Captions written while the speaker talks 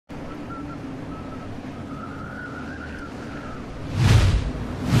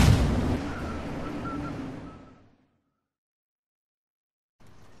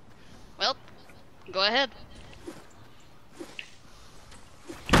Go ahead.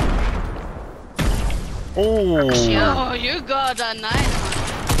 Oh, You got a nice one.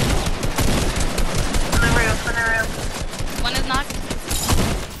 On the roof. One is knocked.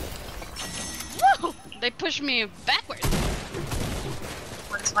 Woo! They pushed me backwards.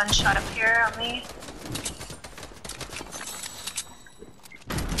 One's one shot up here on me.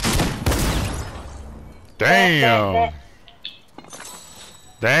 damn.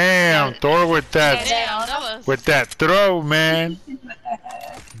 Damn, Thor with that Damn, that was... with that throw, man.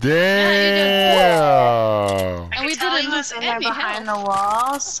 Damn. And we He didn't was lose in there any behind health. the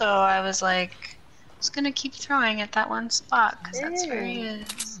wall, so I was like, just gonna keep throwing at that one spot, because that's where he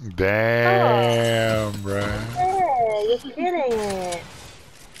is. Damn, bro. Yeah, you're kidding it.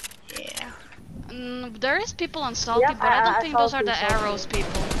 Yeah. There is people on Salty, Yep, but I don't think those are Salty, the arrows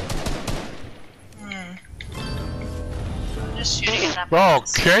people. I'm just shooting it up.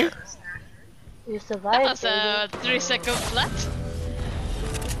 Okay. You That survived. was a 3-second flat.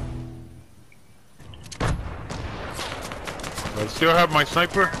 I still have my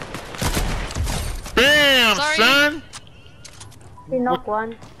sniper. Bam, Sorry. son. He knocked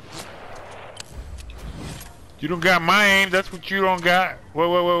one. You don't got my aim. That's what you don't got. Where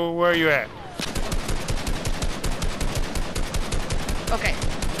are you at? Okay,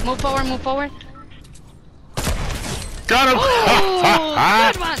 move forward. Got him.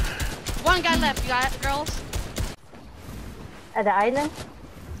 Oh, good one. One guy left, you got it, girls. At the island.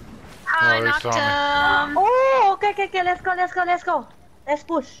 I they knocked saw him. Oh, okay. Let's go. Let's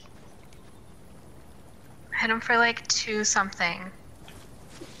push. Hit him for like 2 something.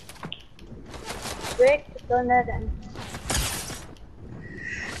 Break, don't let them.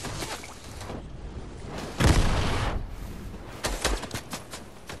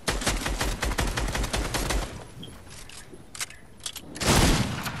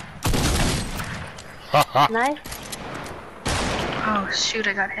 Nice. Oh shoot,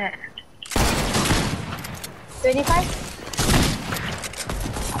 I got hit. 25.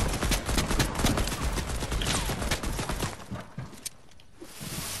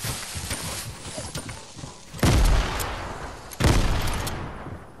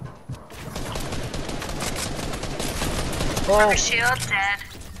 Rubber shield dead.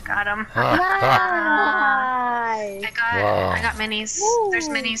 Got him. Nice. I got minis. There's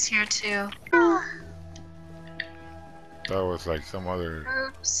minis here too. That was like some other.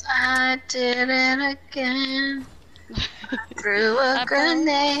 Oops, I did it again. Threw a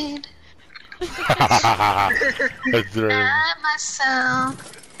grenade That's right. at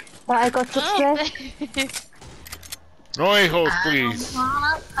myself. Oh, I got success. No a-holes, I please. don't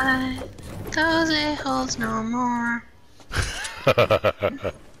wanna fight those a-holes no more.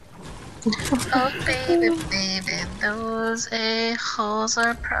 Oh baby, those a-holes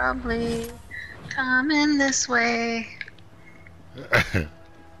are probably coming this way.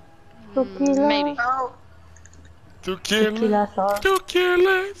 Tequila. Maybe. Oh, To kill Tequila us. sauce. To kill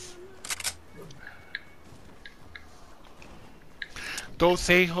us. Those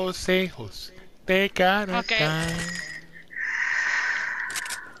a-holes, they gotta Okay. die.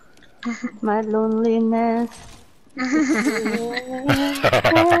 My loneliness.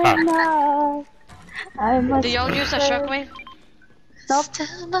 I must Do y'all use a shockwave? Nope.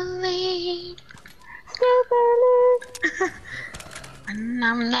 still believe Still believe. when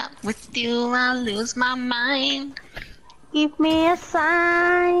I'm not with you, I lose my mind. Give me a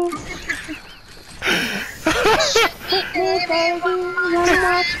sign. Hit me, baby, one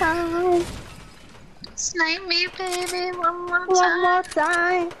more time. Snipe me, baby, one more One time. more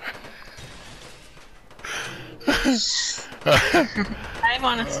time. I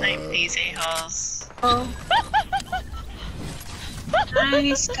want to snipe these a-holes. Oh.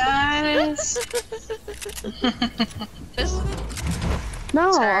 Nice, guys.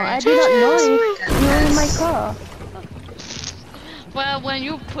 No, Sorry. I did not know you were in my car. Well, when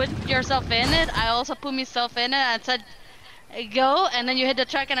you put yourself in it, I also put myself in it and said, go, and then you hit the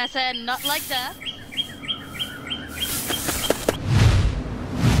truck and I said, not like that.